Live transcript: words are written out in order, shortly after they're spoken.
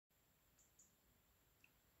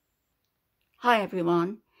Hi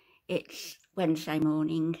everyone, it's Wednesday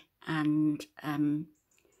morning and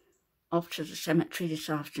off to the cemetery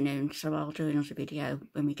this afternoon, so I'll do another video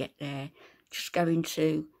when we get there. Just going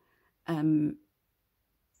to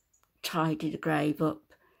tidy the grave up,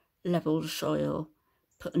 level the soil,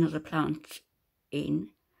 put another plant in,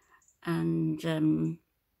 and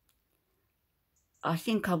I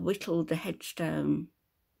think I've whittled the headstones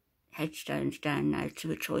down now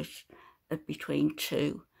to a choice of between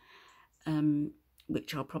two.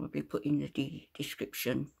 Which I'll probably put in the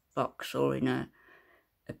description box or in a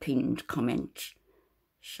pinned comment,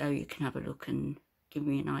 so you can have a look and give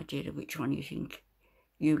me an idea of which one you think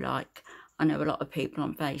you like. I know a lot of people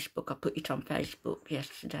on Facebook, I put it on Facebook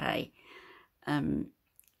yesterday, and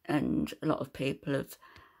a lot of people have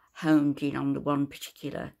honed in on the one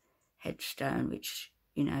particular headstone which,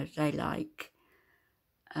 you know, they like,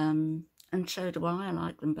 and so do I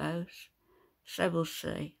like them both. So we'll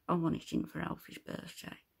see. I want it in for Alfie's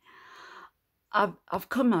birthday. I've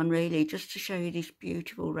come on really just to show you this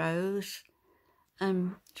beautiful rose.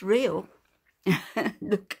 It's real.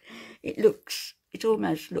 Look, it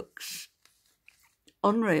almost looks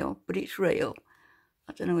unreal, but it's real.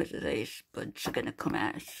 I don't know whether these buds are going to come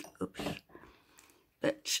out. Oops.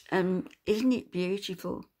 But isn't it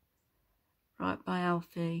beautiful? Right by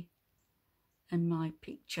Alfie and my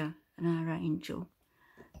picture and our angel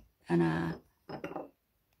and our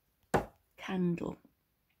candle,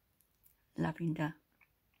 lavender.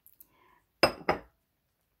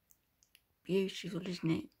 Beautiful,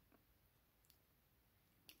 isn't it?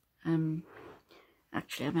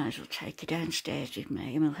 Actually, I might as well take it downstairs with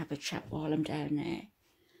me and we'll have a chat while I'm down there.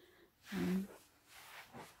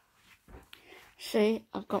 See,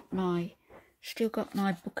 I've got still got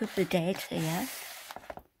my Book of the Dead here.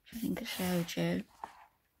 I think I showed you.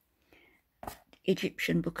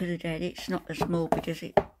 Egyptian Book of the Dead. It's not as morbid as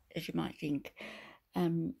you might think.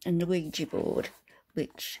 And the Ouija board,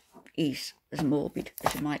 which is as morbid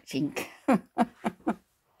as you might think. Let's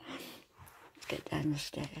get down the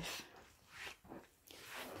stairs.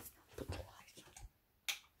 Put the light on.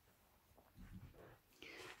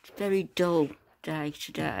 It's a very dull day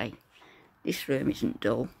today. This room isn't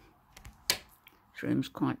dull. This room's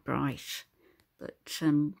quite bright, but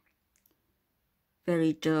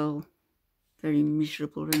very dull, very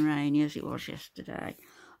miserable and rainy as it was yesterday.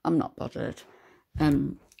 I'm not bothered.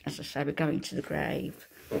 As I say, we're going to the grave,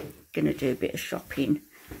 going to do a bit of shopping.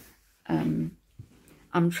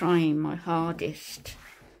 I'm trying my hardest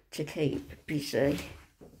to keep busy.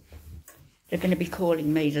 They're going to be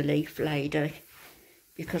calling me the leaf lady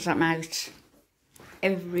because I'm out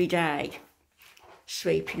every day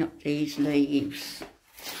sweeping up these leaves.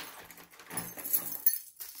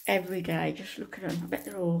 Every day, just look at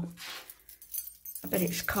them. I bet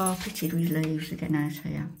it's carpeted with leaves again out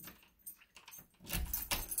here.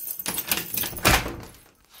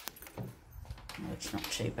 No, it's not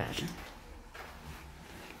too bad.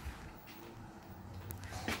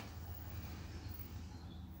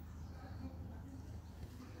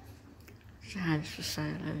 There's a house for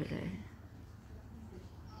sale over there.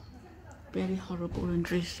 Very horrible and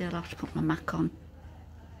drizzly. I'll have to put my Mac on.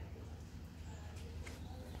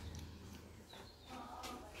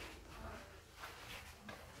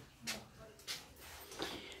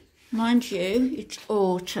 Mind you, it's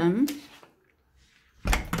autumn.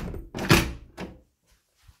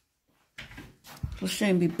 It'll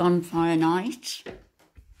soon be bonfire night.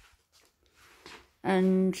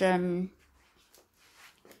 And I'm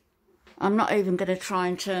not even going to try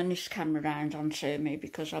and turn this camera around onto me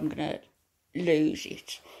because I'm going to lose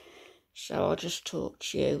it. So I'll just talk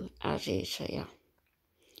to you as is here.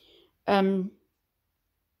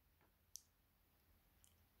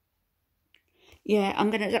 Yeah, I'm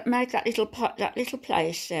going to make that little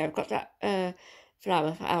place there. I've got that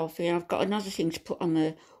flower for Alfie, and I've got another thing to put on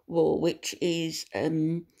the wall, which is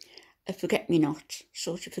a forget-me-not,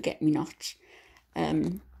 sort of forget-me-not,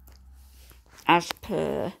 as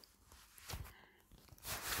per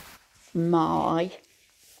my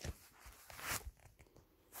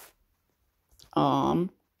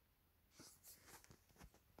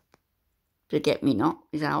forget-me-not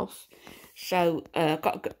with Alf. So I've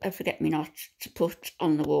got a forget-me-not to put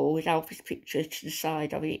on the wall with Alfie's picture to the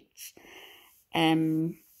side of it.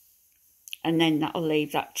 And then that'll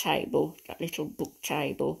leave that table, that little book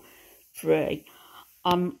table, free.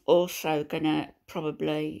 I'm also going to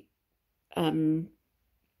probably, in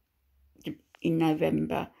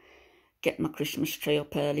November, get my Christmas tree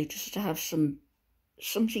up early just to have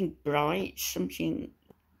something bright, something,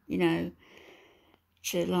 you know,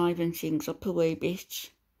 to liven things up a wee bit.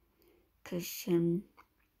 Because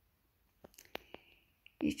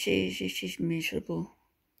It is miserable.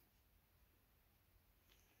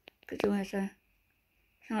 Look at the weather.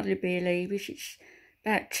 Can hardly believe it. It's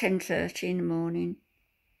about 10:30 in the morning,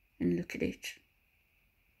 and look at it.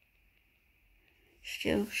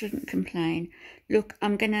 Still shouldn't complain. Look,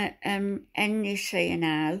 I'm gonna end this here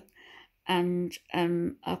now, and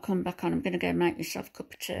I'll come back on. I'm gonna go make myself a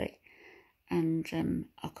cup of tea, and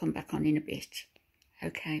I'll come back on in a bit.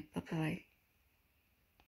 Okay, bye bye.